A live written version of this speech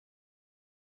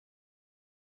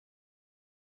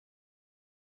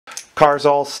car's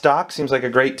all stock. Seems like a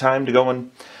great time to go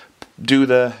and do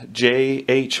the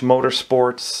JH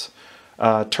Motorsports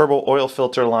turbo oil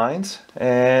filter lines,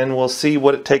 and we'll see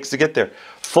what it takes to get there.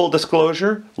 Full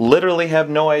disclosure, literally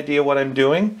have no idea what I'm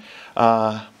doing.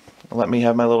 Let me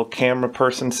have my little camera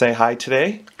person say hi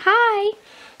today. Hi.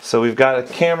 So we've got a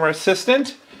camera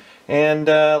assistant, and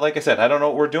like I said, I don't know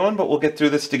what we're doing, but we'll get through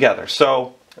this together.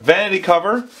 So vanity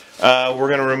cover, we're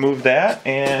going to remove that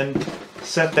and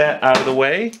set that out of the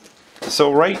way.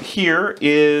 So right here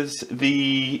is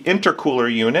the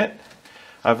intercooler unit.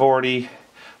 I've already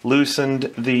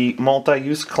loosened the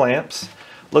multi-use clamps.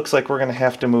 Looks like we're going to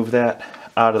have to move that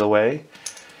out of the way.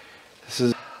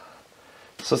 So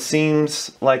it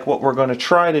seems like what we're going to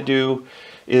try to do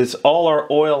is all our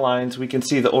oil lines, we can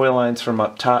see the oil lines from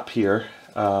up top here,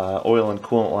 oil and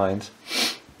coolant lines.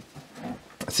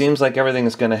 It seems like everything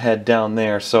is going to head down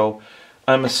there, so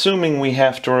I'm assuming we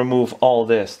have to remove all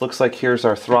this. Looks like here's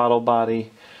our throttle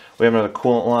body. We have another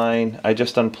coolant line. I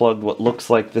just unplugged what looks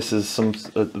like this is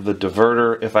the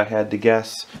diverter, if I had to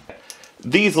guess.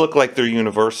 These look like they're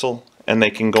universal and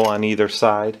they can go on either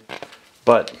side,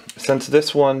 but since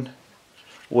this one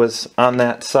was on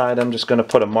that side, I'm just going to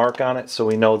put a mark on it so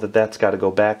we know that that's got to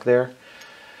go back there.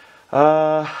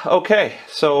 Okay,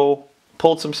 so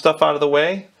pulled some stuff out of the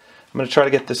way. I'm going to try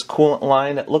to get this coolant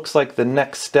line. It looks like the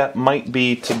next step might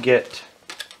be to get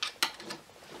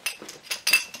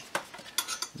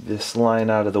this line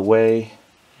out of the way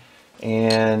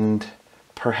and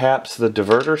perhaps the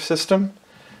diverter system.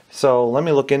 So let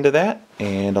me look into that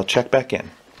and I'll check back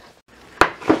in.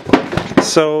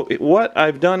 So what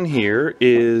I've done here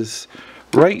is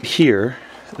right here,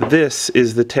 this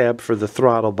is the tab for the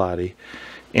throttle body,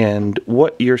 and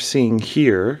what you're seeing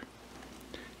here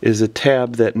is a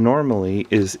tab that normally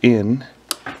is in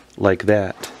like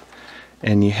that,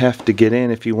 and you have to get in.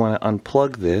 If you want to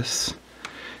unplug this,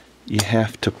 you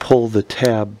have to pull the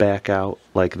tab back out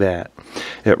like that.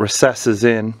 It recesses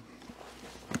in.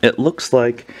 It looks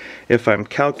like, if I'm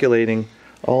calculating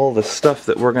all the stuff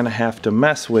that we're going to have to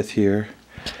mess with here,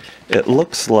 it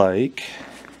looks like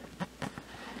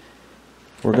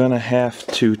we're going to have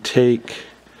to take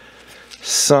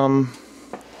some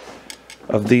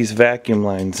of these vacuum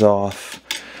lines off.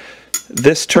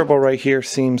 This turbo right here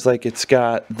seems like it's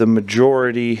got the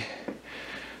majority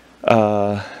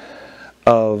of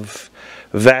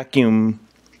vacuum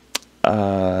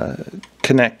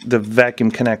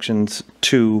vacuum connections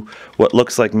to what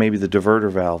looks like maybe the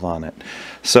diverter valve on it.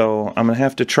 So I'm going to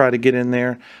have to try to get in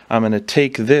there. I'm going to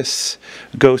take this,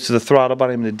 goes to the throttle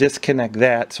body, I'm going to disconnect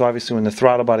that, so obviously when the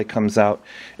throttle body comes out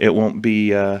it won't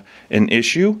be an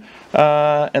issue.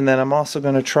 And then I'm also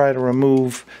going to try to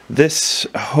remove this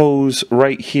hose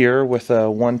right here with a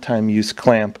one-time use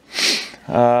clamp.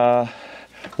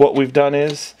 What we've done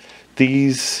is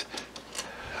these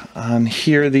on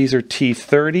here, these are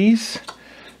T30s,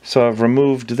 so I've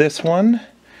removed this one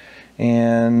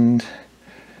and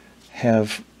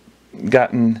have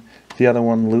gotten the other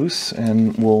one loose,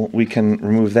 and we can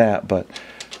remove that. But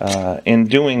in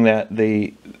doing that,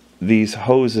 these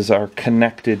hoses are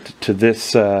connected to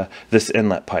this this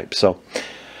inlet pipe. So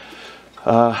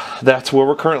that's where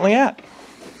we're currently at.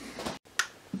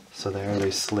 So there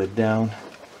they slid down,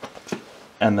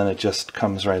 and then it just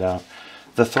comes right out.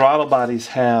 The throttle bodies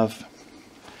have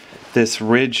this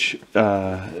ridge,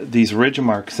 these ridge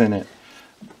marks in it,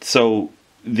 so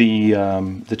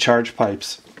the charge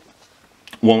pipes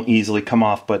won't easily come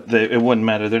off, but it wouldn't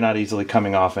matter, they're not easily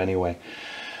coming off anyway.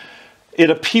 It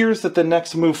appears that the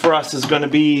next move for us is going to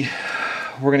be,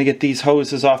 we're going to get these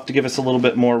hoses off to give us a little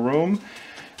bit more room,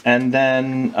 and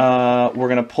then we're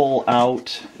going to pull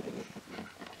out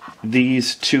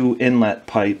these two inlet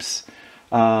pipes,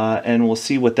 and we'll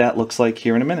see what that looks like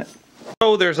here in a minute.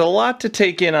 So there's a lot to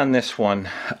take in on this one.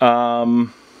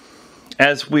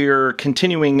 As we're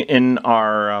continuing in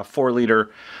our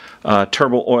 4-liter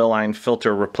turbo oil line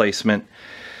filter replacement,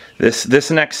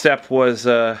 this next step was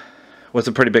a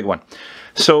pretty big one.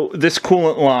 So this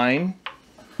coolant line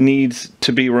needs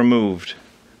to be removed.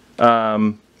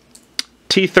 T30,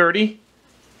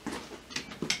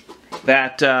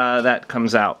 that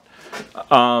comes out.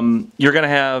 You're going to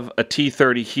have a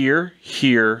T30 here,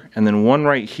 here, and then one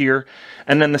right here,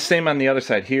 and then the same on the other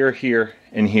side, here, here,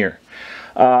 and here.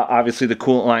 Obviously the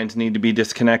coolant lines need to be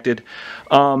disconnected.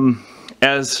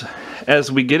 As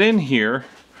we get in here,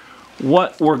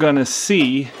 what we're going to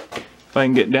see, if I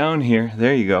can get down here,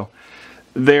 there you go,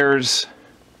 there's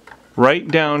right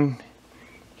down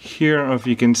here, I don't know if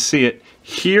you can see it,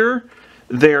 here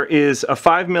there is a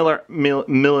 5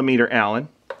 millimeter Allen.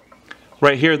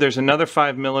 Right here there's another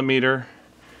 5 millimeter,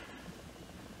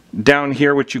 down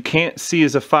here, which you can't see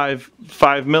is a 5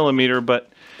 millimeter,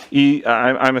 but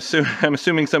I'm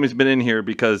assuming somebody's been in here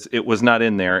because it was not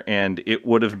in there, and it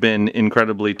would have been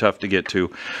incredibly tough to get to.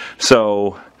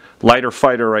 So lighter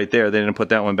fighter right there. They didn't put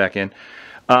that one back in.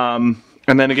 And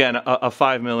then again, a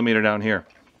 5 millimeter down here.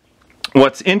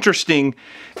 What's interesting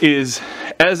is,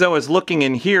 as I was looking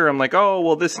in here, I'm like, oh,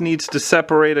 well, this needs to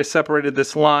separate. I separated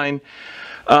this line.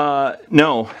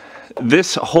 No,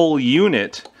 this whole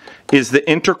unit is the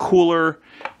intercooler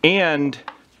and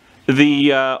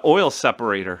the oil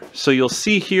separator. So you'll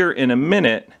see here in a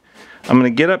minute, I'm going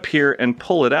to get up here and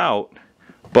pull it out,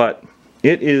 but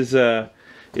it is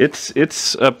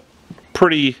it's a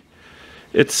pretty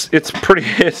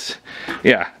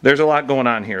yeah, there's a lot going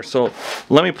on here. So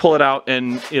let me pull it out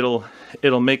and it'll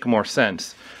make more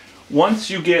sense. Once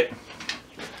you get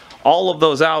all of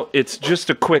those out, it's just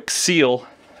a quick seal,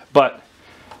 but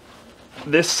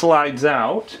this slides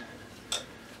out.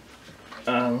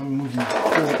 Let me move my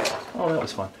foot. Oh, that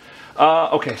was fun.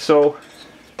 Okay, so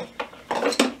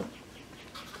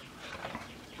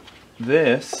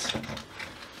this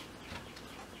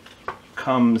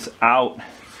comes out,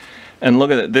 and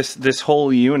look at it. This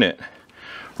whole unit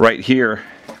right here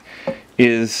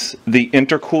is the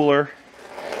intercooler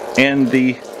and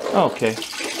the okay.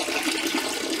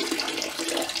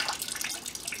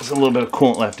 There's a little bit of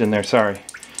coolant left in there. Sorry.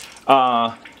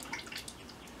 But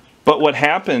what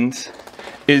happens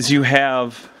is you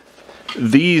have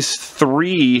these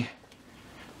 3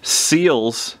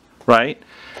 seals, right?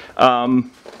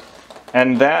 And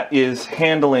that is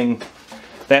handling.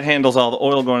 That handles all the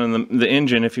oil going in the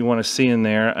engine. If you want to see in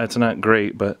there, it's not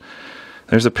great, but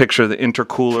there's a picture of the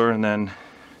intercooler, and then,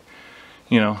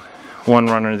 you know, one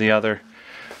runner or the other.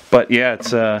 But yeah,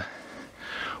 it's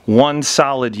one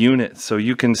solid unit, so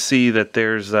you can see that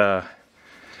there's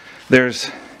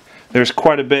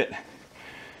quite a bit.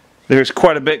 There's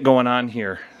quite a bit going on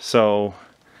here. So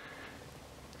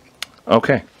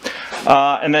okay,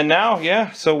 and then now,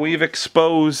 yeah. So we've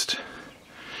exposed.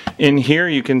 In here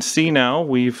you can see now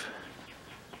we've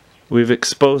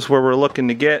exposed where we're looking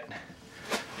to get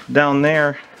down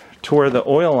there to where the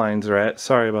oil lines are at.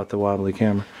 Sorry about the wobbly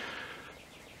camera.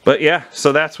 But yeah,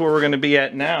 so that's where we're going to be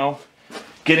at now,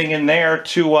 getting in there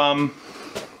to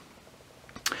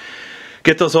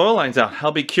get those oil lines out.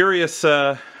 I'll be curious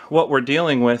what we're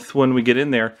dealing with when we get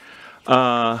in there.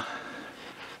 I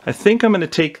think I'm going to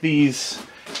take these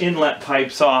inlet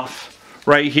pipes off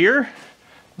right here.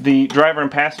 The driver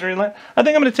and passenger inlet. I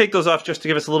think I'm going to take those off just to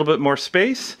give us a little bit more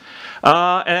space,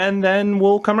 and then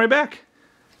we'll come right back.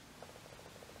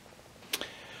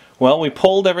 Well, we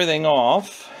pulled everything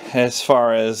off as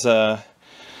far as,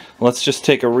 let's just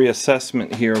take a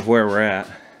reassessment here of where we're at.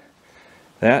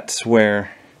 That's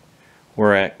where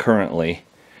we're at currently.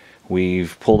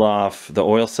 We've pulled off the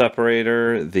oil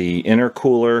separator, the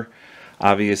intercooler.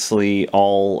 Obviously,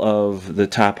 all of the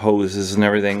top hoses and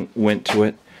everything went to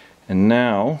it. And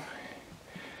now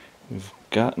we've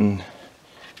gotten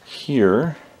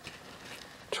here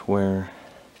to where,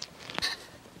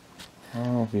 I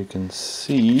don't know if you can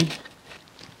see,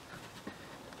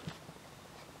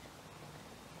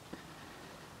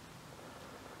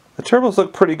 the turbos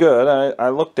look pretty good. I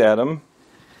looked at them.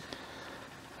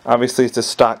 Obviously it's a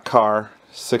stock car,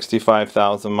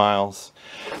 65,000 miles.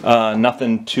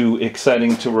 Nothing too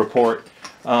exciting to report.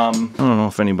 I don't know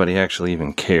if anybody actually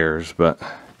even cares, but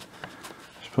I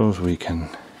suppose we can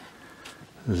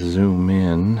zoom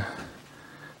in.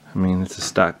 I mean, it's a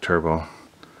stock turbo.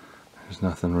 There's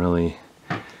nothing really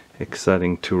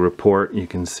exciting to report. You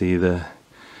can see the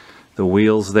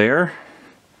wheels there.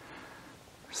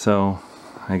 So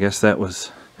I guess that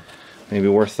was maybe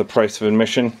worth the price of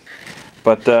admission.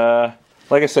 But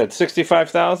like I said,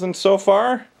 65,000 so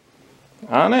far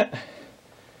on it.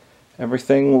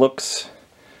 Everything looks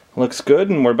good,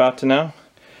 and we're about to now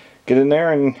get in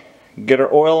there and get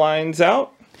our oil lines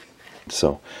out.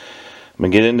 So I'm gonna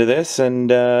get into this and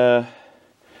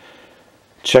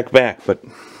check back. But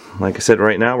like I said,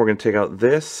 right now we're gonna take out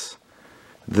these,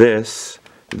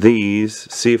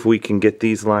 see if we can get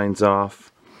these lines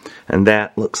off, and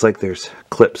that looks like there's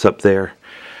clips up there.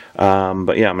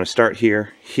 But yeah, I'm gonna start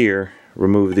here,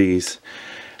 remove these,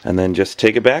 and then just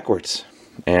take it backwards,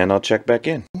 and I'll check back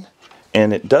in.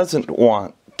 And it doesn't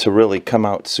want to really come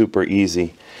out super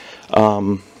easy.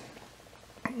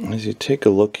 As you take a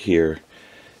look here,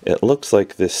 it looks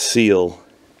like this seal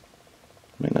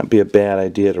might not be a bad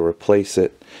idea to replace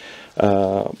it.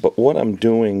 But what I'm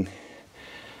doing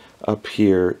up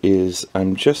here is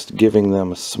I'm just giving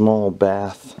them a small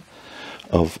bath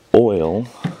of oil,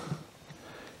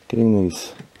 getting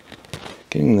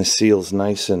the seals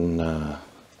nice and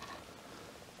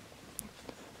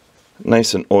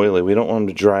nice and oily. We don't want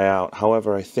them to dry out.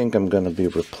 However, I think I'm going to be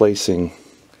replacing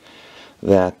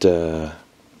that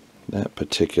that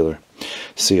particular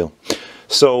seal.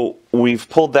 So we've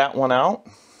pulled that one out,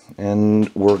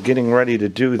 and we're getting ready to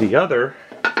do the other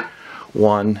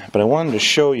one. But I wanted to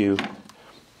show you,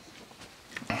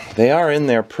 they are in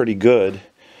there pretty good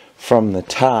from the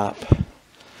top.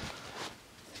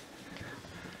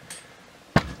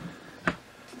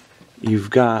 You've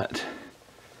got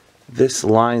this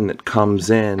line that comes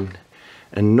in,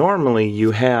 and normally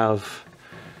you have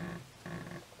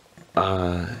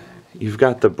you've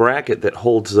got the bracket that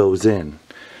holds those in.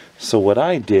 So what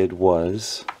I did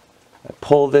was I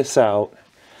pulled this out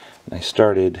and I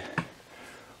started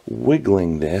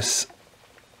wiggling this,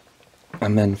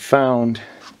 and then found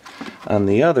on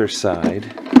the other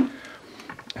side,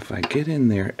 if I get in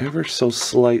there ever so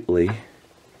slightly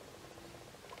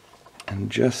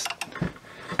and just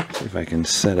see if I can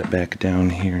set it back down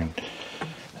here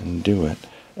and do it,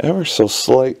 ever so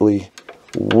slightly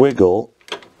wiggle.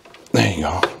 There you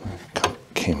go.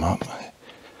 Came up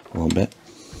a little bit.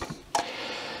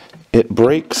 It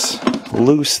breaks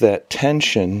loose that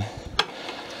tension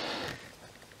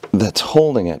that's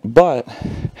holding it. But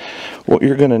what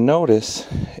you're going to notice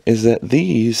is that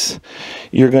these,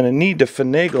 you're going to need to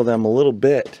finagle them a little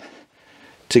bit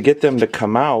to get them to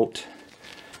come out,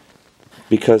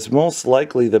 because most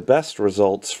likely the best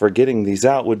results for getting these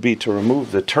out would be to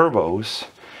remove the turbos,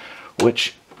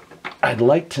 which I'd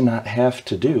like to not have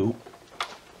to do.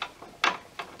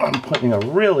 I'm putting a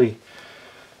really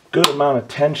good amount of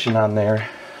tension on there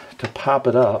to pop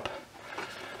it up,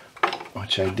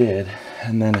 which I did,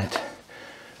 and then it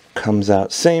comes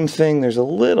out. Same thing, there's a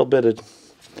little bit of,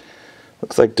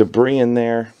 looks like debris in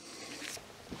there.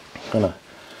 I'm gonna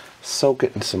soak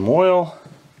it in some oil,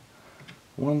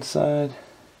 one side,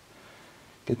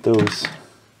 get those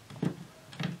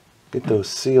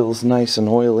seals nice and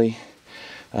oily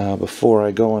before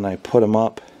I go and I put them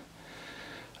up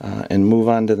and move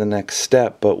on to the next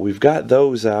step. But we've got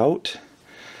those out.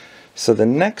 So the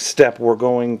next step we're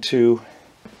going to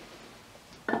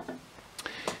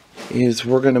is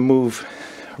we're going to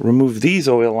remove these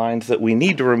oil lines that we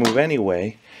need to remove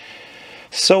anyway.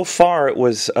 So far it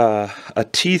was a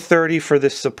T30 for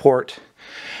this support,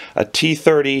 a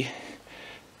T30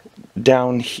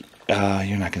 down,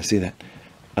 you're not going to see that,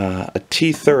 a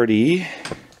T30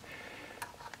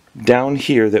 down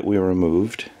here that we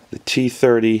removed, the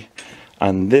T30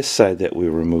 on this side that we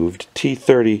removed,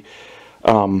 T30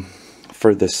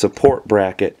 for the support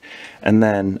bracket, and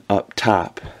then up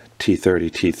top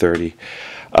T30.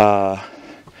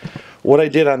 What I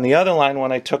did on the other line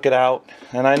when I took it out,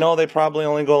 and I know they probably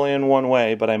only go in one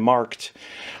way, but I marked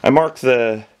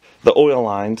the oil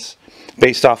lines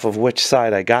based off of which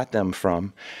side I got them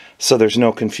from, so there's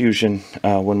no confusion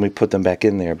when we put them back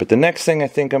in there. But the next thing I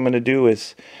think I'm going to do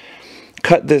is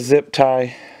cut this zip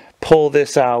tie, pull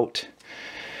this out,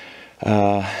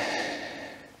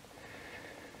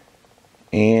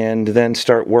 and then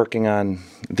start working on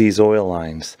these oil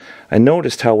lines. I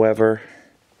noticed, however,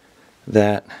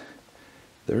 that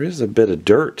there is a bit of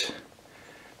dirt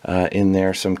in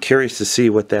there, so I'm curious to see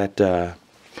what that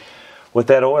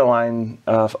oil line,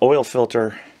 oil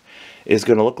filter is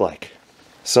going to look like.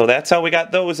 So that's how we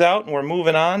got those out, and we're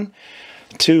moving on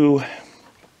to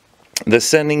the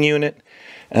sending unit.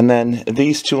 And then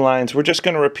these two lines, we're just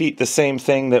going to repeat the same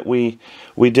thing that we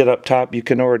did up top. You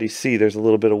can already see there's a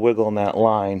little bit of wiggle in that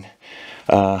line.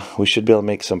 We should be able to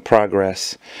make some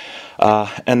progress,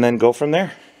 and then go from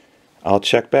there. I'll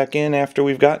check back in after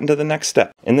we've gotten to the next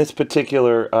step. In this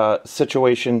particular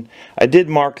situation, I did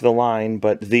mark the line,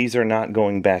 but these are not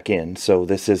going back in, so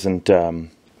this isn't,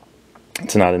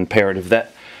 it's not imperative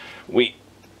that we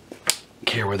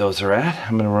care where those are at.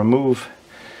 I'm going to remove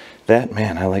that.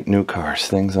 Man, I like new cars.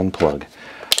 Things unplug.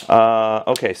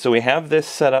 Okay, so we have this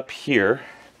set up here.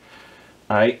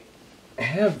 I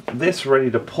have this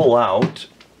ready to pull out.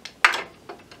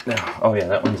 Now, oh yeah,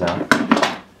 that one's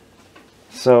out.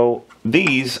 So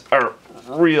these are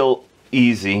real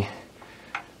easy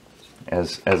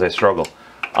as I struggle.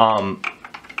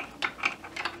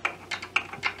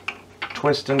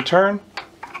 Twist and turn,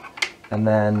 and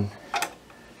then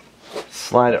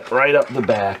slide it right up the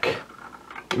back.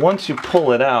 Once you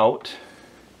pull it out,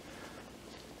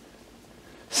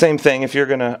 same thing, if you're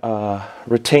going to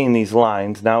retain these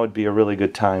lines, now would be a really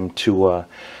good time to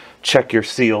check your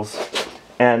seals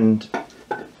and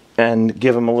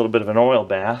give them a little bit of an oil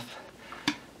bath.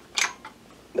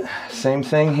 Same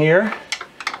thing here,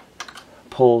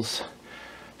 pulls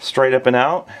straight up and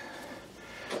out.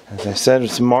 As I said,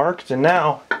 it's marked, and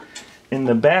now in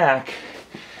the back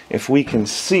if we can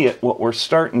see it, what we're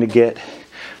starting to get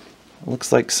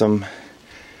looks like some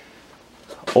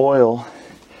oil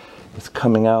is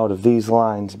coming out of these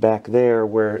lines back there,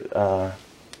 where a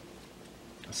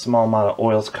small amount of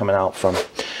oil is coming out from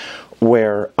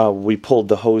where we pulled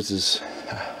the hoses,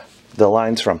 the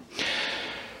lines from.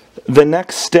 The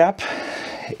next step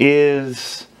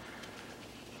is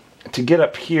to get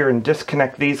up here and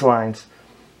disconnect these lines.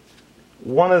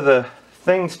 One of the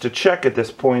things to check at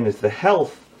this point is the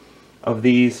health of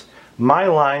these. My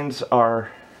lines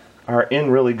are in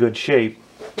really good shape,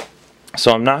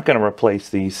 so I'm not going to replace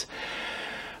these,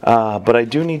 but I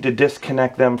do need to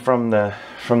disconnect them from the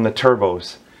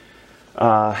turbos.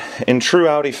 In true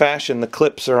Audi fashion, the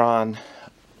clips are on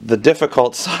the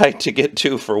difficult side to get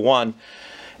to, for one,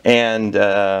 and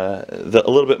a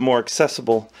little bit more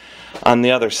accessible on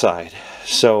the other side.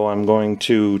 So I'm going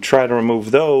to try to remove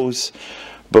those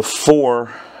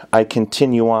before I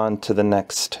continue on to the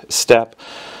next step.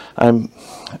 I'm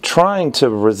trying to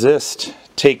resist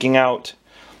taking out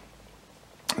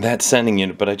that sending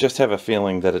unit, but I just have a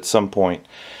feeling that at some point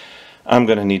I'm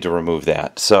going to need to remove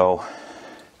that. So,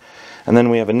 and then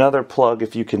we have another plug,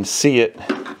 if you can see it,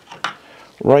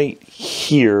 right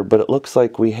here, but it looks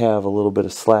like we have a little bit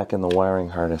of slack in the wiring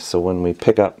harness, so when we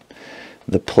pick up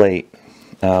the plate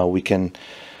we can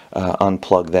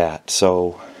unplug that.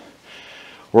 So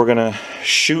we're gonna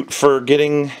shoot for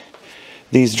getting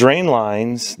these drain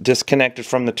lines disconnected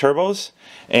from the turbos,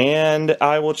 and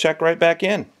I will check right back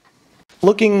in.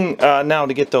 Looking now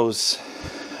to get those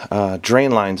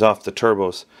drain lines off the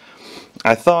turbos,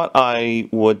 I thought I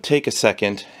would take a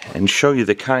second and show you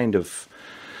the kind of,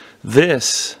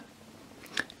 this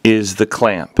is the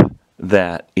clamp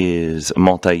that is a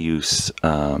multi-use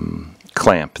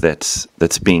clamp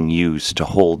that's being used to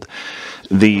hold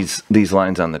these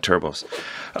lines on the turbos.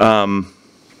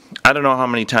 I don't know how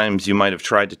many times you might have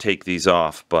tried to take these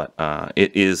off, but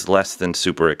it is less than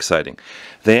super exciting.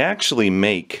 They actually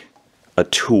make a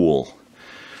tool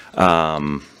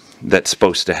that's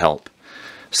supposed to help.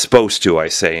 Supposed to, I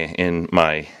say in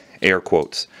my air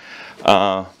quotes.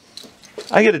 I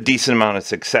get a decent amount of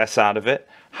success out of it.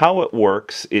 How it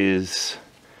works is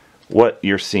what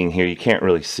you're seeing here. You can't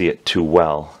really see it too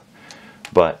well,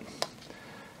 but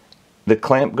the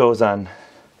clamp goes on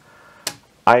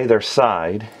either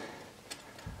side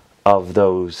of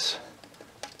those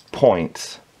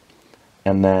points,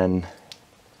 and then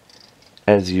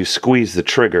as you squeeze the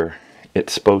trigger,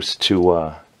 it's supposed to,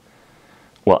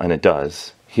 well, and it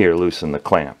does, here, loosen the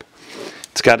clamp.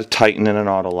 It's got a tighten and an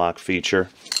auto lock feature.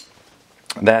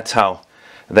 That's how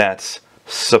that's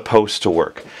supposed to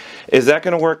work. Is that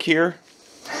going to work here?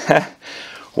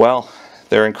 Well,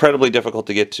 they're incredibly difficult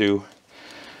to get to.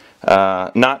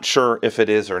 Not sure if it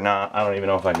is or not. I don't even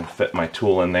know if I can fit my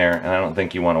tool in there, and I don't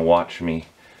think you want to watch me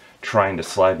trying to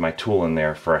slide my tool in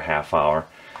there for a half hour.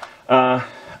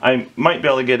 I might be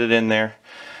able to get it in there.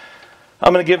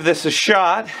 I'm going to give this a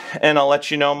shot, and I'll let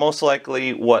you know. Most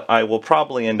likely what I will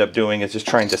probably end up doing is just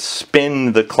trying to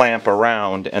spin the clamp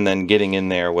around and then getting in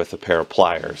there with a pair of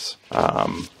pliers.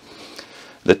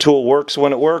 The tool works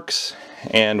when it works,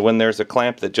 and when there's a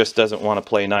clamp that just doesn't want to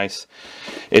play nice,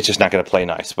 it's just not going to play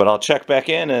nice. But I'll check back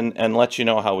in and let you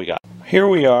know how we got. Here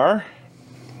we are.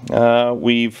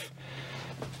 We've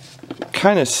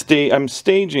kind of I'm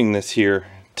staging this here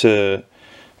to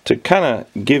kind of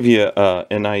give you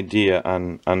an idea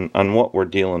on what we're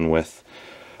dealing with.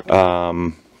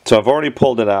 So I've already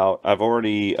pulled it out. I've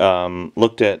already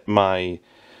looked at my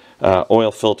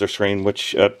oil filter screen,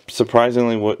 which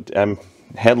surprisingly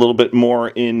had a little bit more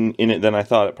in it than I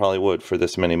thought it probably would for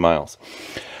this many miles.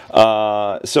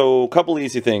 So a couple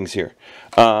easy things here.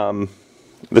 The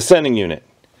sending unit.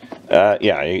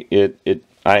 Yeah,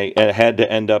 I had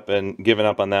to end up and giving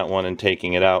up on that one and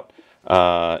taking it out.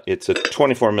 It's a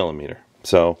 24 millimeter.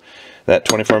 So that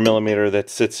 24 millimeter that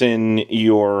sits in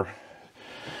your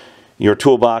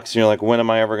toolbox, and you're like, when am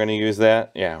I ever going to use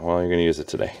that? Yeah, well, you're going to use it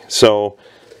today. So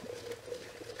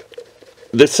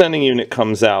this sending unit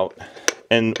comes out,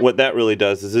 and what that really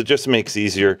does is it just makes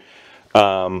easier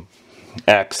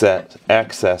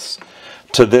access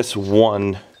to this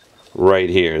one right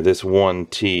here, this one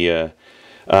T30.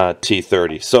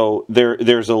 So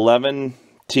there's 11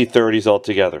 T30s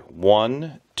altogether.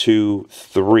 1, 2,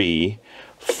 3,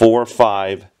 4,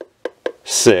 5,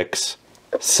 6,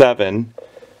 7.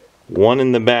 One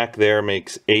in the back there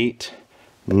makes 8,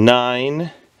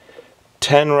 9,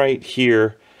 10 right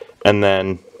here, and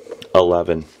then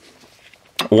 11.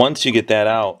 Once you get that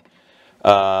out,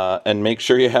 and make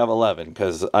sure you have 11,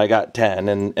 because I got 10,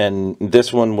 and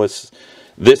this one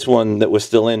that was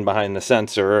still in behind the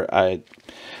sensor, I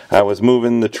I was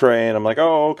moving the tray and I'm like,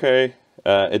 oh, okay.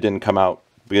 It didn't come out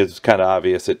because it's kind of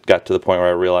obvious. It got to the point where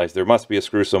I realized there must be a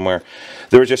screw somewhere.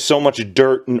 There was just so much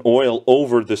dirt and oil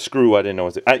over the screw, I didn't know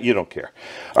it was, you don't care.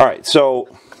 All right, so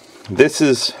this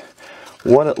is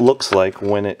what it looks like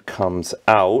when it comes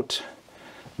out.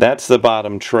 That's the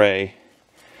bottom tray.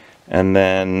 And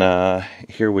then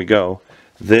here we go.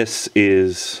 This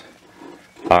is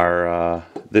our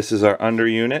under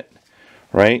unit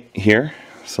right here.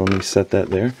 So let me set that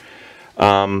there.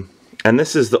 And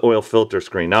this is the oil filter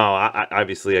screen. Now,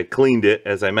 obviously I cleaned it,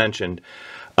 as I mentioned.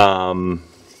 But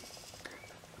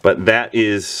that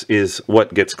is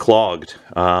what gets clogged.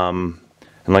 And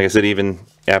like I said, even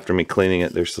after me cleaning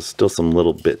it, there's still some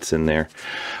little bits in there.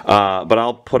 But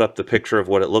I'll put up the picture of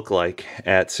what it looked like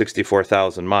at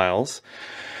 64,000 miles.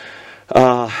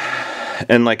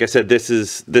 And like I said,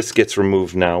 this gets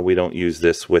removed now. We don't use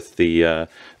this with the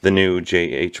new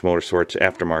JH Motorsports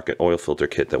aftermarket oil filter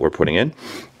kit that we're putting in.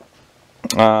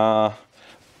 But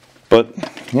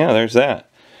yeah, there's that.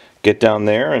 Get down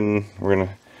there and we're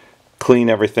gonna clean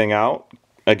everything out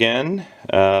again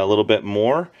a little bit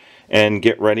more and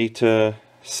get ready to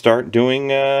start doing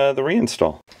the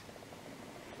reinstall.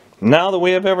 Now that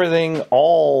we have everything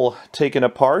all taken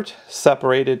apart,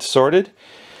 separated, sorted,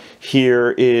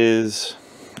 here is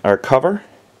our cover,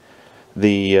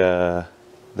 the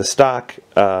stock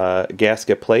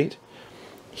gasket plate.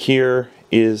 Here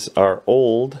is our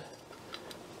old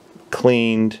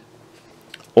cleaned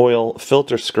oil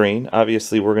filter screen.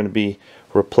 Obviously we're going to be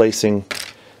replacing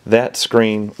that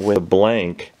screen with a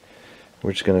blank.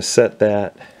 We're just going to set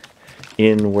that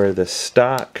in where the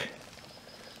stock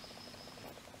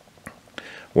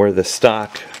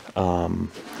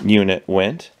unit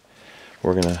went.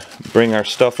 We're going to bring our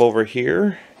stuff over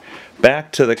here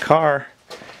back to the car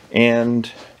and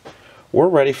we're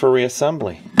ready for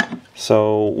reassembly.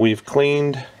 So we've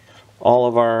cleaned all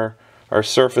of our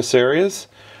surface areas.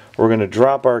 We're going to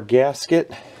drop our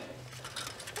gasket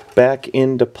back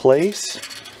into place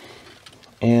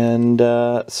and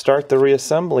start the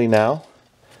reassembly now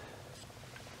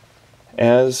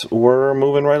as we're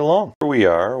moving right along. Here we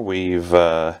are. We've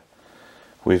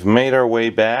made our way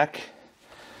back.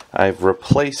 I've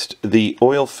replaced the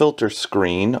oil filter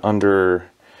screen under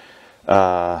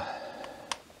the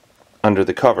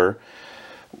cover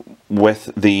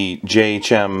with the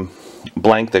JHM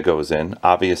blank that goes in.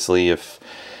 Obviously, if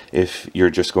you're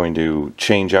just going to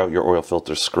change out your oil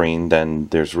filter screen, then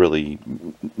there's really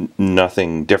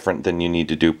nothing different than you need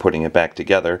to do putting it back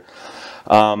together.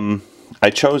 I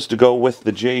chose to go with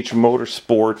the JH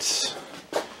Motorsports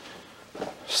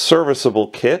serviceable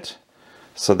kit,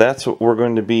 so that's what we're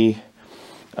going to be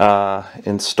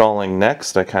installing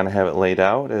next. I kind of have it laid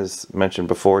out. As mentioned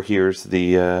before, here's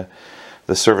the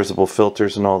serviceable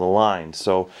filters and all the lines.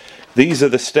 So these are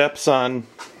the steps on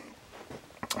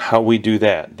how we do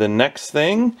that. The next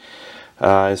thing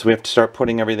is we have to start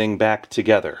putting everything back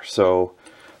together. So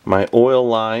my oil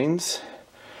lines,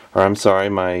 or I'm sorry,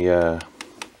 my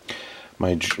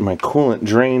coolant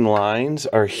drain lines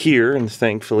are here, and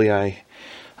thankfully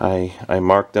I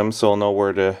marked them so I'll know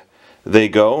where they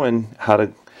go and how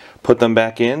to put them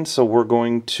back in. So we're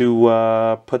going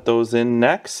to put those in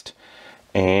next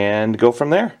and go from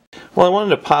there. Well, I wanted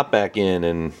to pop back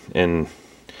in and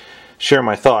share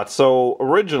my thoughts. So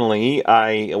originally,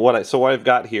 what I've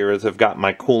got here is I've got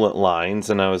my coolant lines,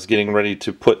 and I was getting ready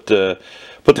to put the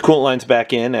coolant lines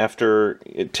back in after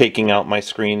taking out my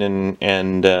screen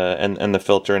and the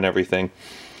filter and everything.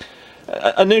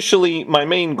 Initially, my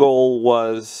main goal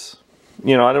was,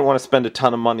 you know, I didn't want to spend a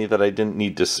ton of money that I didn't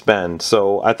need to spend,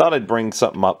 so I thought I'd bring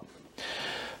something up.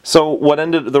 So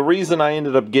the reason I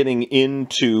ended up getting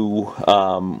into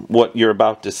what you're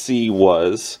about to see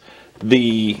was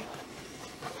the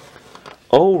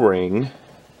O-ring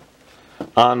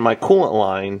on my coolant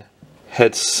line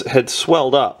had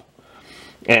swelled up,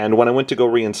 and when I went to go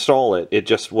reinstall it, it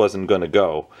just wasn't going to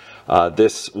go.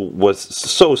 This was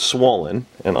so swollen,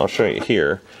 and I'll show you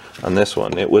here on this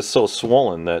one. It was so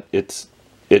swollen that it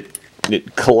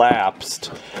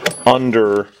collapsed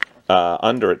under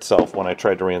itself when I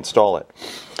tried to reinstall it.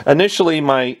 Initially,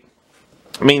 my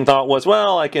main thought was,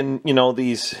 well, I can, you know,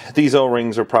 these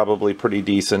O-rings are probably pretty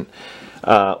decent.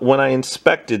 When I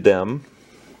inspected them,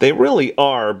 they really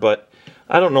are, but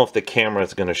I don't know if the camera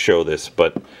is going to show this,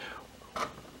 but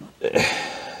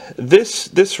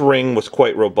this ring was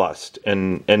quite robust,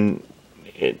 and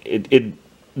it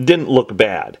didn't look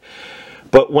bad.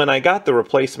 But when I got the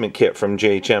replacement kit from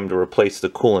JHM to replace the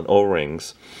coolant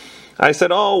O-rings, I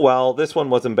said, oh, well, this one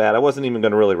wasn't bad. I wasn't even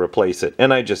going to really replace it,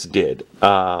 and I just did.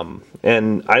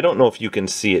 And I don't know if you can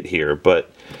see it here,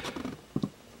 but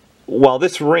while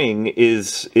this ring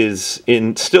is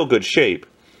in still good shape,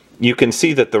 you can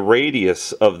see that the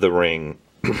radius of the ring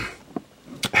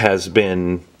has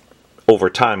been over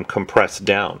time compressed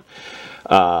down,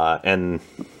 and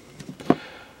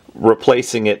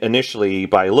replacing it initially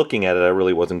by looking at it, I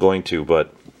really wasn't going to,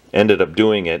 but ended up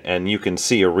doing it, and you can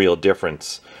see a real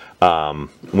difference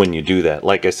when you do that.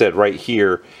 Like I said, right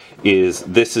here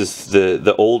this is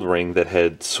the old ring that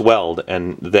had swelled,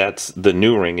 and that's the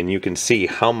new ring, and you can see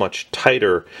how much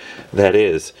tighter that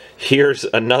is. Here's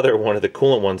another one of the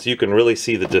coolant ones. You can really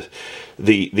see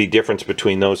the difference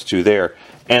between those two there.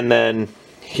 And then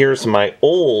here's my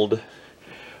old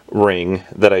ring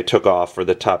that I took off for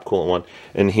the top coolant one,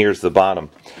 and here's the bottom.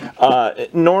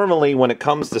 Normally when it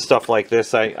comes to stuff like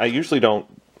this, I usually don't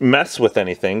mess with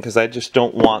anything because I just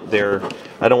don't want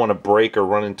I don't want to break or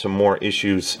run into more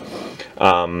issues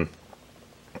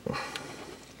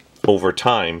over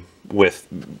time with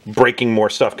breaking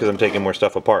more stuff because I'm taking more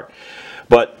stuff apart.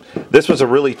 But this was a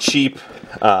really cheap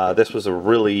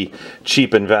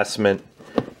investment,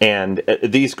 and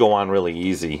these go on really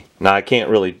easy. Now I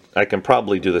can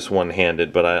probably do this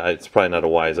one-handed, but it's probably not a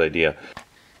wise idea.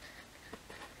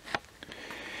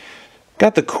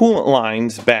 Got the coolant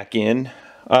lines back in.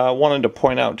 Wanted to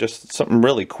point out just something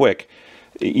really quick.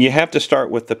 You have to start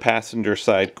with the passenger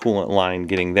side coolant line,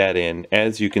 getting that in.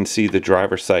 As you can see, the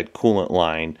driver side coolant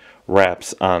line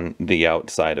wraps on the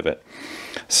outside of it.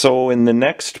 So in the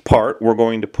next part, we're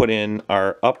going to put in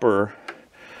our upper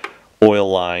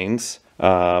oil lines,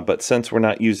 but since we're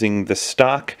not using the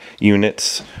stock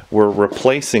units, we're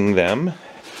replacing them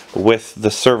with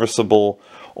the serviceable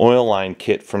oil line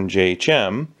kit from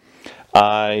JHM.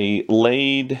 I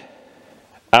laid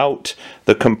out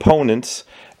the components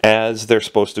as they're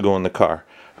supposed to go in the car.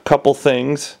 A couple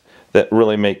things that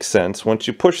really make sense. Once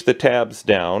you push the tabs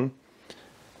down,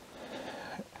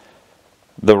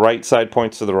 the right side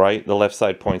points to the right, the left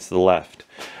side points to the left.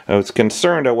 I was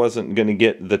concerned I wasn't going to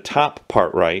get the top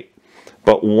part right,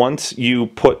 but once you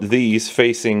put these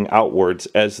facing outwards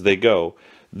as they go,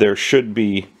 there should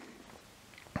be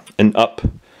an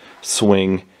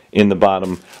upswing in the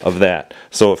bottom of that.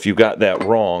 So if you got that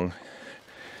wrong,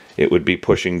 it would be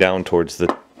pushing down towards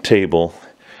the table,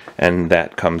 and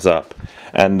that comes up.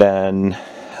 And then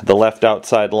the left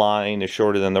outside line is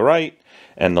shorter than the right,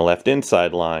 and the left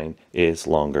inside line is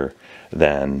longer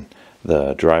than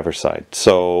the driver's side.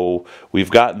 So we've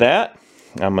got that.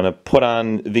 I'm going to put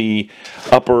on the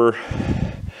upper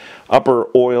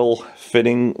oil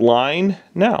fitting line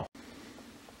now.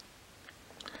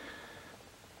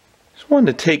 Just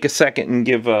wanted to take a second and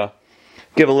give a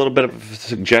little bit of a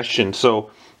suggestion.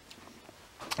 So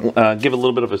give a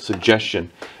little bit of a suggestion.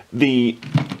 The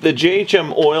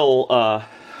JHM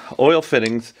oil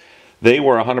fittings, they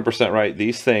were 100% right.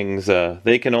 These things,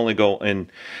 they can only go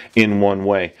in one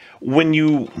way. When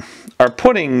you are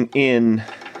putting in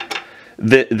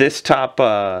this top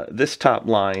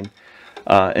line,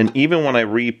 and even when I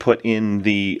re-put in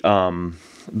the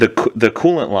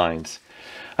coolant lines,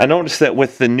 I noticed that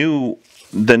with the new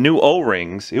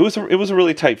O-rings, it was a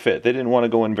really tight fit. They didn't want to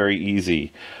go in very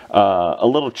easy. A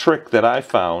little trick that I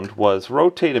found was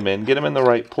rotate them in, get them in the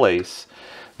right place.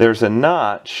 There's a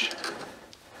notch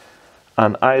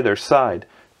on either side.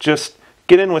 Just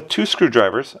get in with 2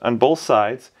 screwdrivers on both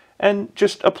sides and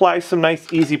just apply some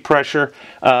nice easy pressure,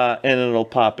 and it'll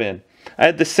pop in. I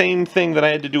had the same thing that I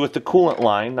had to do with the coolant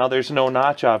line. Now there's no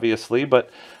notch obviously,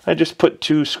 but I just put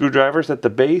 2 screwdrivers at the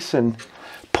base and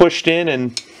pushed in,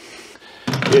 and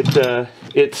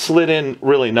it slid in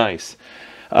really nice.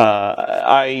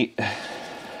 It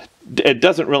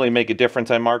doesn't really make a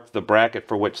difference. I marked the bracket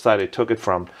for which side I took it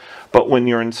from, but when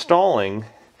you're installing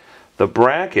the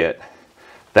bracket,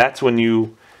 that's when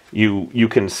you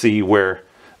can see where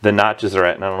the notches are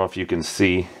at. And I don't know if you can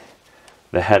see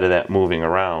the head of that moving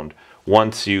around.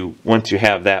 Once you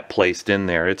have that placed in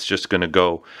there, it's just going to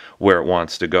go where it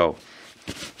wants to go.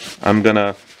 I'm going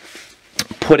to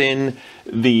put in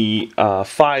the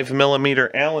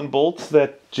 5mm Allen bolts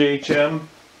that JHM.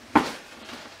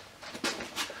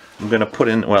 I'm going to put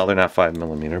in, well, they're not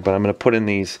 5mm, but I'm going to put in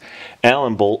these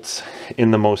Allen bolts in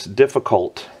the most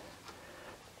difficult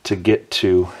to get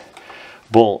to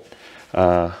bolt.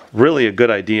 Really a good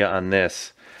idea on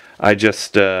this. I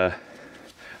just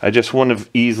wouldn't have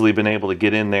easily been able to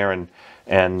get in there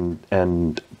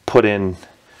and put in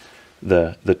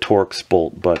the Torx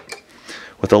bolt, but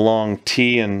with a long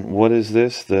T, and what is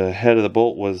this? The head of the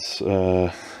bolt was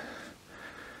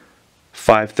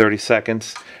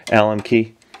 5/32 Allen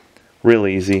key. Real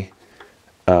easy.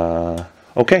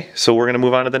 Okay, so we're going to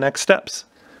move on to the next steps.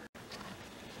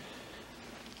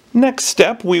 Next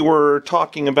step, we were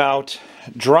talking about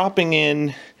dropping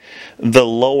in the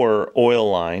lower oil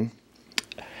line,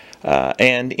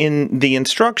 and in the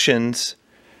instructions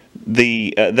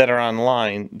that are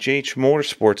online, JH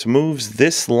Motorsports moves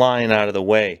this line out of the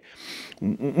way.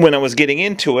 When I was getting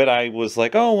into it, I was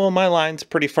like, oh, well, my line's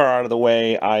pretty far out of the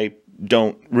way. I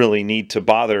don't really need to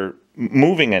bother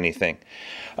moving anything.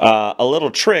 A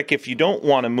little trick, if you don't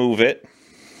want to move it,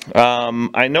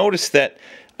 I noticed that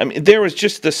there was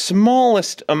just the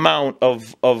smallest amount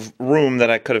of room that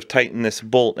I could have tightened this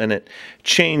bolt, and it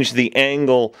changed the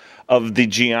angle of the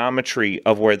geometry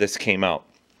of where this came out.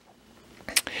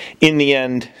 In the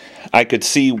end, I could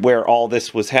see where all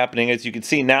this was happening. As you can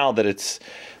see now that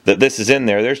this is in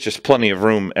there, there's just plenty of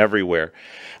room everywhere.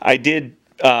 I did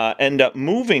end up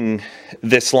moving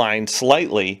this line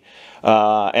slightly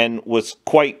and was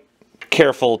quite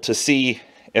careful to see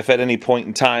if at any point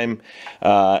in time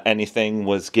anything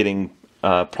was getting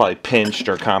probably pinched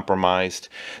or compromised.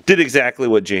 Did exactly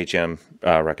what JHM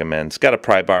recommends. Got a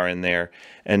pry bar in there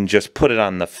and just put it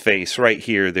on the face. Right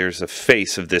here, there's a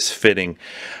face of this fitting,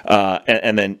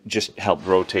 and then just helped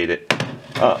rotate it.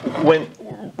 Went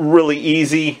really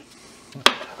easy.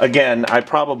 Again, I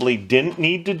probably didn't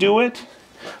need to do it,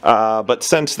 but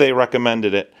since they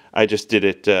recommended it, I just did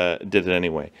it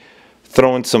anyway.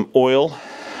 Throwing some oil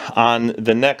on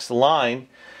the next line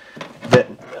that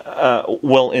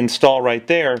we'll install right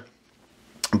there.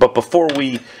 But before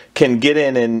we can get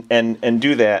in and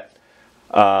do that,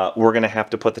 we're going to have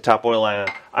to put the top oil line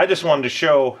on. I just wanted to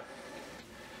show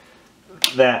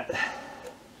that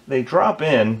they drop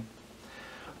in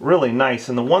really nice.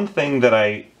 And the one thing that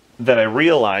I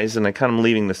realized, and I kind of am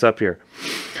leaving this up here,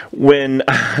 when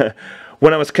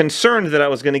when I was concerned that I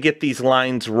was going to get these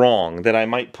lines wrong, that I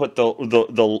might put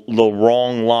the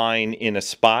wrong line in a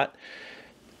spot,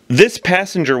 this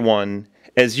passenger one,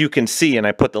 as you can see, and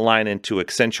I put the line in to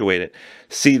accentuate it,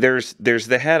 see there's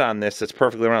the head on this that's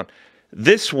perfectly round.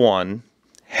 This one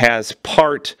has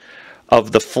part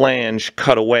of the flange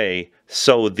cut away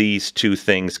so these two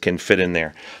things can fit in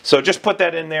there. So just put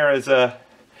that in there as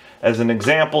an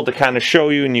example to kind of show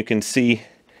you, and you can see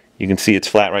it's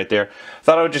flat right there.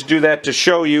 Thought I would just do that to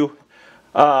show you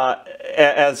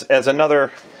as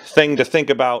another thing to think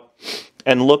about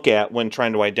and look at when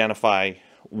trying to identify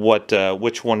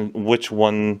which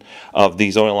one of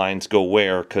these oil lines go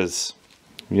where, because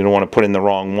you don't want to put in the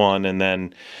wrong one and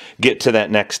then get to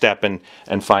that next step and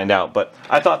find out. But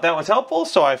I thought that was helpful,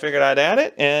 so I figured I'd add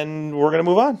it, and we're going to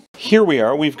move on. Here we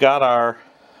are. We've got our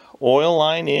oil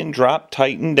line in, drop,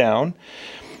 tightened down.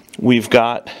 We've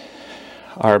got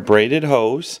our braided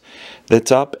hose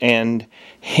that's up and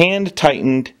hand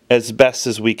tightened as best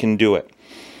as we can do it.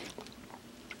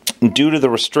 Due to the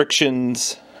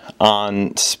restrictions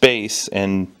on space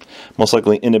and most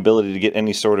likely inability to get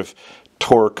any sort of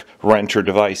torque wrench or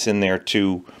device in there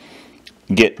to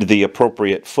get the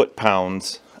appropriate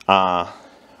foot-pounds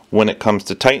when it comes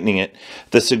to tightening it,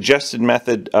 the suggested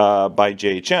method by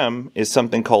JHM is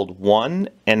something called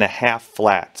 1.5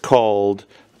 flats, called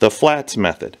the flats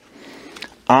method.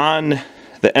 On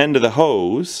the end of the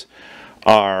hose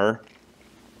are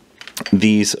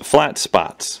these flat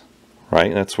spots,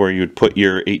 right? That's where you'd put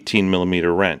your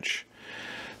 18mm wrench.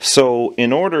 So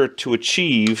in order to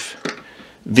achieve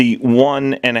the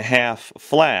 1.5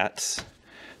 flats,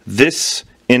 this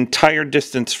entire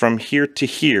distance from here to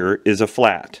here is a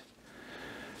flat.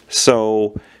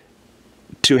 So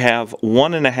to have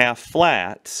 1.5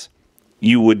 flats,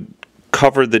 you would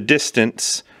cover the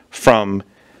distance from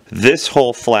this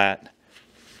whole flat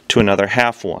to another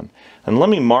half one. And let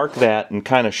me mark that and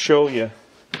kind of show you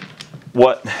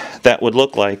what that would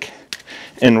look like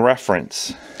in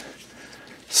reference.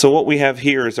 So what we have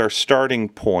here is our starting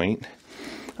point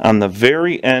on the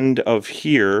very end of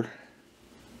here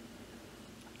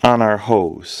on our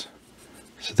hose.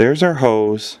 So there's our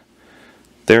hose,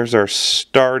 there's our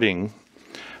starting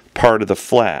part of the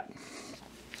flat.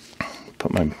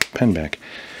 Put my pen back.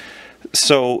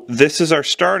 So this is our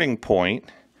starting point.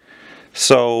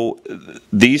 So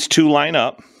these two line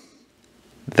up.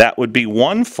 That would be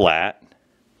one flat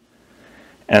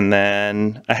and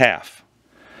then a half.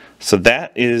 So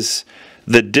that is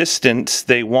the distance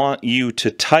they want you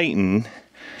to tighten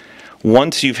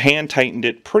once you've hand tightened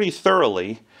it pretty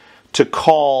thoroughly to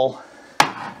call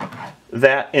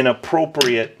that an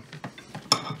appropriate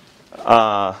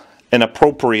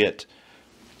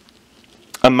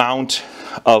amount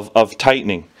of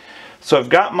tightening. So I've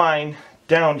got mine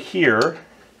down here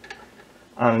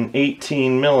on an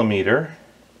 18mm.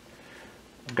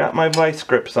 I've got my vice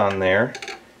grips on there.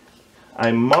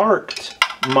 I marked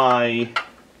my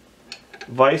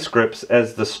vice grips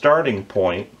as the starting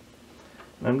point.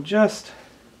 I'm just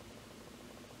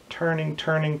turning,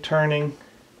 turning, turning.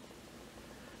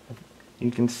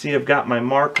 You can see I've got my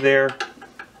mark there.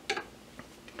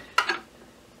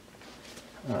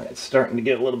 It's starting to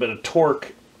get a little bit of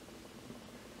torque.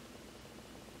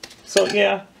 So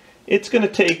yeah, it's going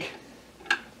to take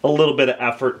a little bit of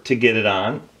effort to get it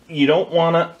on. You don't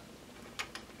want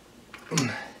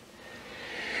to...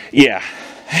 Yeah.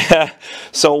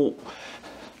 So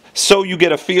you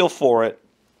get a feel for it.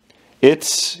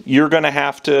 You're going to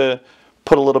have to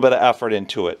put a little bit of effort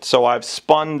into it. So I've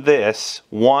spun this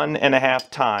 1.5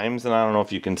 times, and I don't know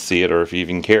if you can see it or if you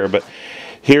even care, but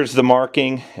here's the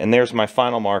marking, and there's my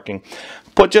final marking.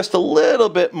 Put just a little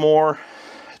bit more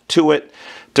to it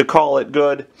to call it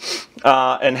good,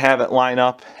 and have it line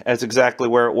up as exactly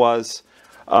where it was,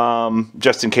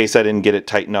 just in case I didn't get it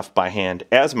tight enough by hand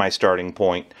as my starting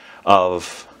point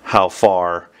of how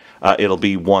far it'll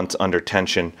be once under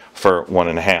tension for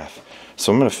 1.5.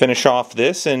 So I'm going to finish off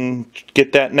this and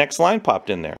get that next line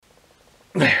popped in there.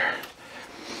 There.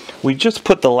 We just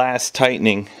put the last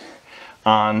tightening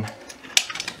on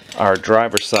our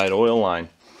driver's side oil line.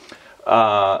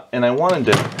 And I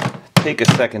wanted to take a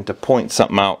second to point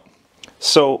something out.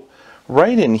 So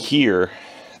right in here,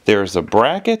 there's a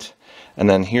bracket, and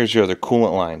then here's your other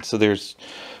coolant line. So there's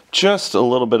just a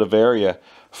little bit of area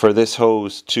for this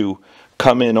hose to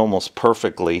come in almost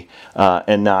perfectly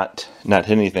and not hit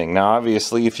anything. Now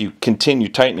obviously if you continue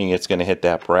tightening, it's going to hit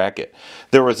that bracket.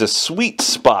 There was a sweet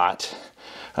spot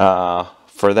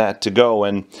for that to go,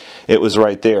 and it was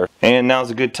right there. And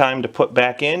now's a good time to put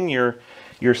back in your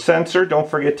sensor. Don't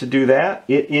forget to do that.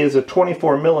 It is a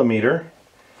 24mm.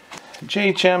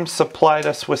 JHM supplied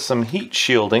us with some heat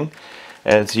shielding.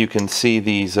 As you can see,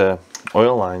 these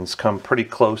oil lines come pretty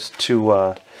close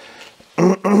to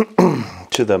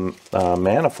to the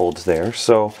manifolds there.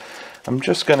 So I'm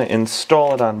just going to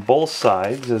install it on both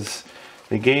sides, as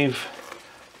they gave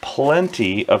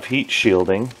plenty of heat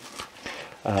shielding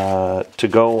to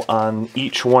go on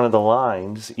each one of the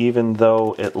lines, even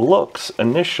though it looks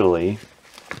initially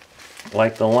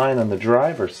like the line on the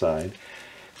driver's side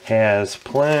has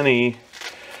plenty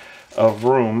of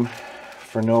room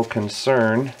for no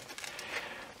concern.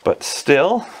 But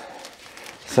still,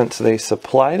 since they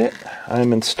supplied it,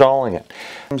 I'm installing it.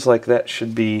 Seems like this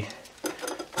should be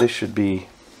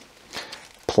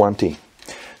plenty.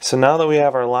 So now that we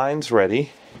have our lines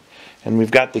ready and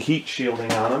we've got the heat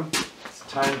shielding on them, it's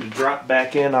time to drop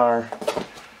back in our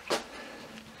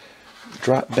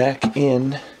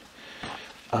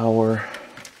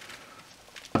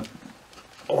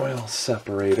oil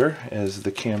separator, as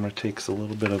the camera takes a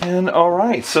little bit of... And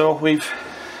alright, so we've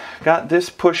got this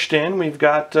pushed in. We've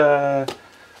got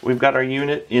our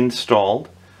unit installed.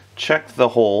 Checked the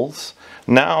holes.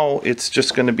 Now it's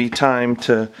just going to be time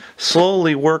to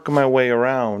slowly work my way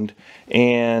around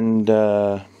and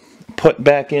put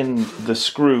back in the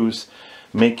screws,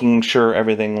 making sure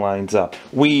everything lines up.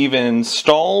 We've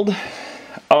installed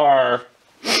our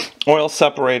oil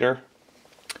separator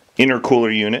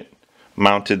intercooler unit,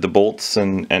 mounted the bolts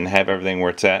and have everything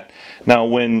where it's at. Now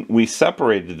when we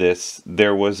separated this,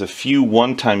 there was a few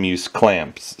one-time use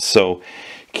clamps, so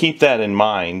keep that in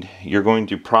mind. You're going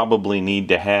to probably need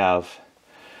to have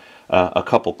a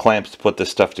couple clamps to put this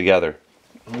stuff together.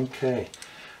 Okay,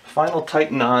 final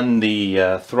tighten on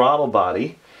the throttle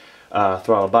bodies. A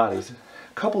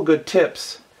couple good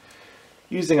tips.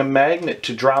 Using a magnet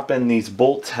to drop in these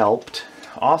bolts helped.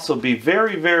 Also be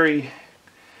very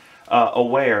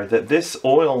aware that this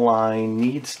oil line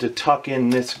needs to tuck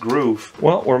in this groove.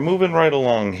 Well, we're moving right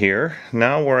along here.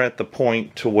 Now we're at the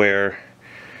point to where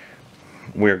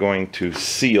we're going to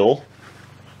seal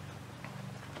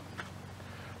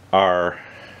our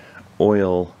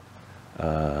oil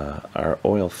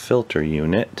filter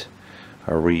unit,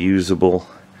 our reusable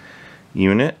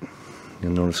unit.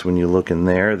 You'll notice when you look in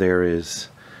there, there is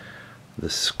the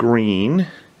screen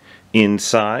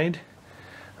inside.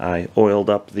 I oiled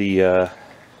up the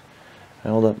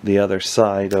other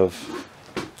side of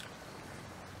the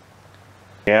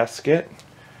gasket.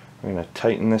 We're going to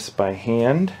tighten this by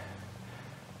hand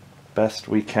best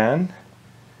we can.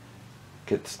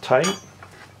 Gets tight.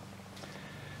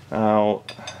 Now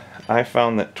I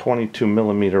found that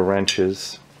 22mm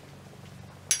wrenches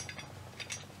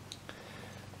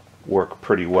work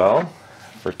pretty well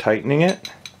for tightening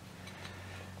it.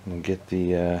 And get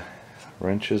the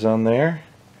wrenches on there.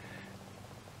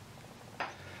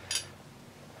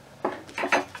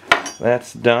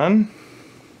 That's done.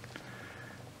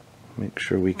 Make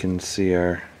sure we can see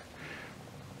our...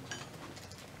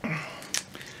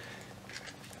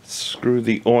 Screw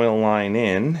the oil line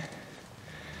in.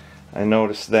 I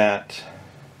noticed that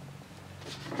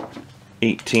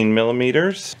 18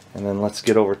 millimeters. And then let's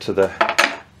get over to the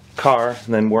car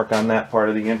and then work on that part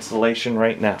of the installation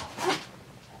right now.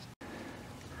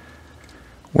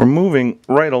 We're moving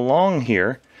right along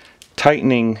here,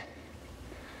 tightening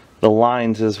the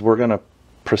lines as we're going to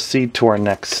proceed to our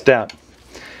next step.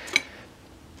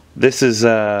 This is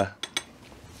an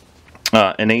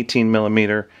 18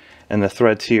 millimeter, and the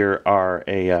threads here are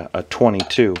a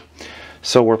 22.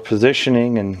 So we're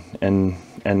positioning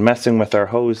and messing with our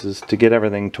hoses to get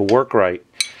everything to work right.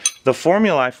 The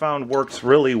formula I found works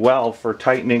really well for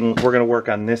tightening. We're going to work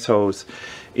on this hose.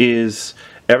 Is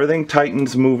everything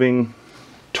tightens moving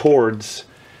towards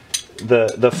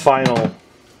the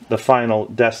final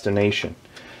destination.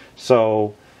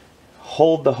 So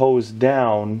hold the hose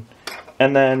down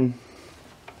and then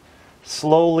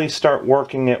slowly start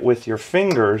working it with your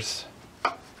fingers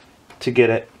to get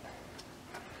it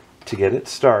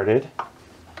started.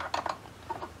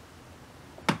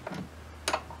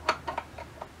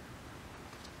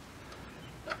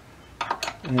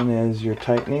 And as you're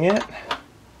tightening it,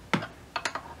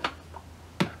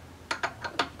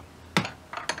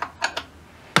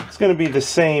 it's going to be the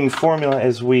same formula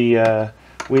as we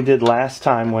did last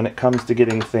time when it comes to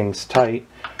getting things tight.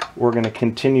 We're going to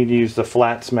continue to use the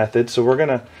flats method. So we're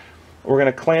going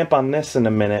to clamp on this in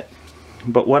a minute.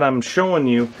 But what I'm showing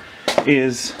you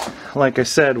is, like I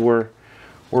said, we're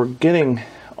getting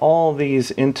all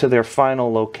these into their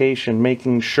final location,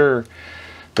 making sure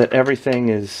that everything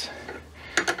is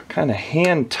kind of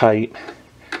hand tight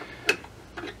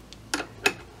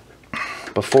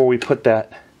before we put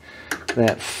that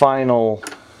final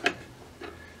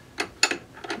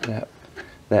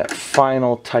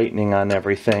tightening on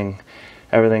everything.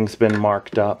 Everything's been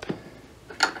marked up,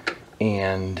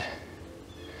 and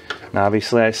now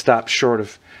obviously I stopped short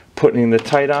of putting the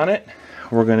tight on it.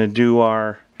 We're going to do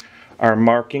our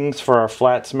markings for our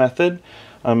flats method.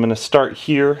 I'm going to start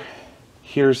here.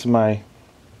 Here's my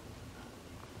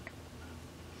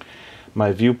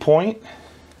viewpoint.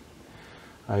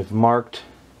 I've marked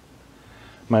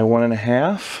my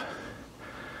 1.5.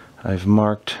 I've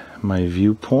marked my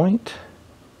viewpoint,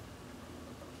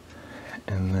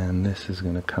 and then this is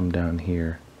going to come down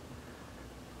here.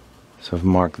 So I've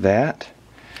marked that.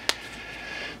 So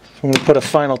I'm going to put a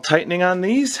final tightening on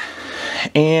these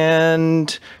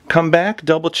and come back,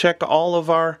 double check all of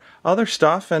our other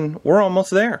stuff, and we're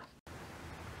almost there.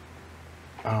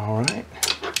 Alright,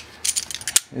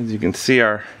 as you can see,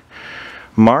 our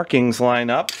markings line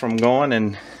up from going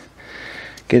and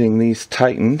getting these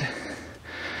tightened.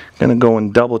 Gonna go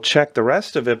and double check the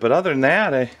rest of it, but other than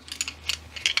that,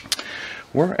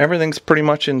 everything's pretty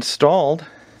much installed,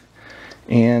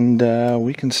 and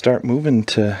we can start moving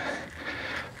to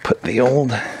put the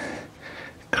old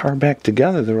car back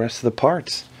together, the rest of the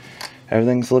parts.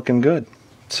 Everything's looking good.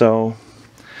 So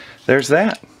there's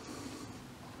that.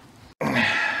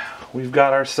 We've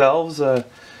got ourselves a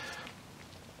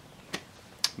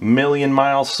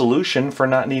million-mile solution for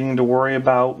not needing to worry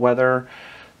about whether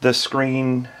the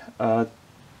screen, the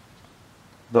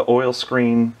oil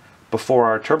screen before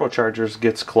our turbochargers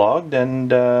gets clogged,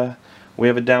 and we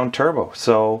have a down turbo.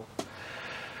 So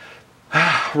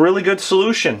really good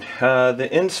solution. The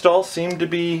install seemed to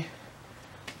be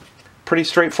pretty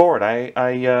straightforward.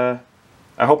 I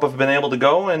hope I've been able to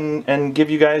go and give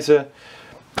you guys a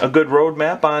good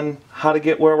roadmap on how to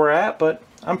get where we're at, but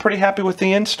I'm pretty happy with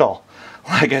the install.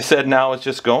 Like I said, now it's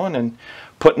just going and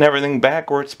putting everything back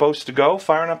where it's supposed to go,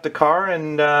 firing up the car,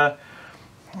 and I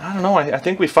don't know, I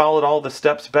think we followed all the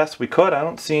steps best we could. I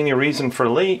don't see any reason for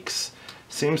leaks.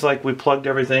 Seems like we plugged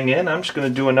everything in. I'm just going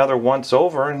to do another once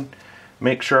over and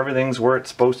make sure everything's where it's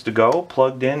supposed to go,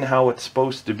 plugged in how it's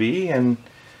supposed to be, and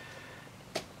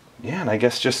yeah, and I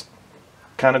guess just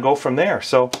kind of go from there.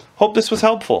 So hope this was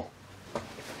helpful.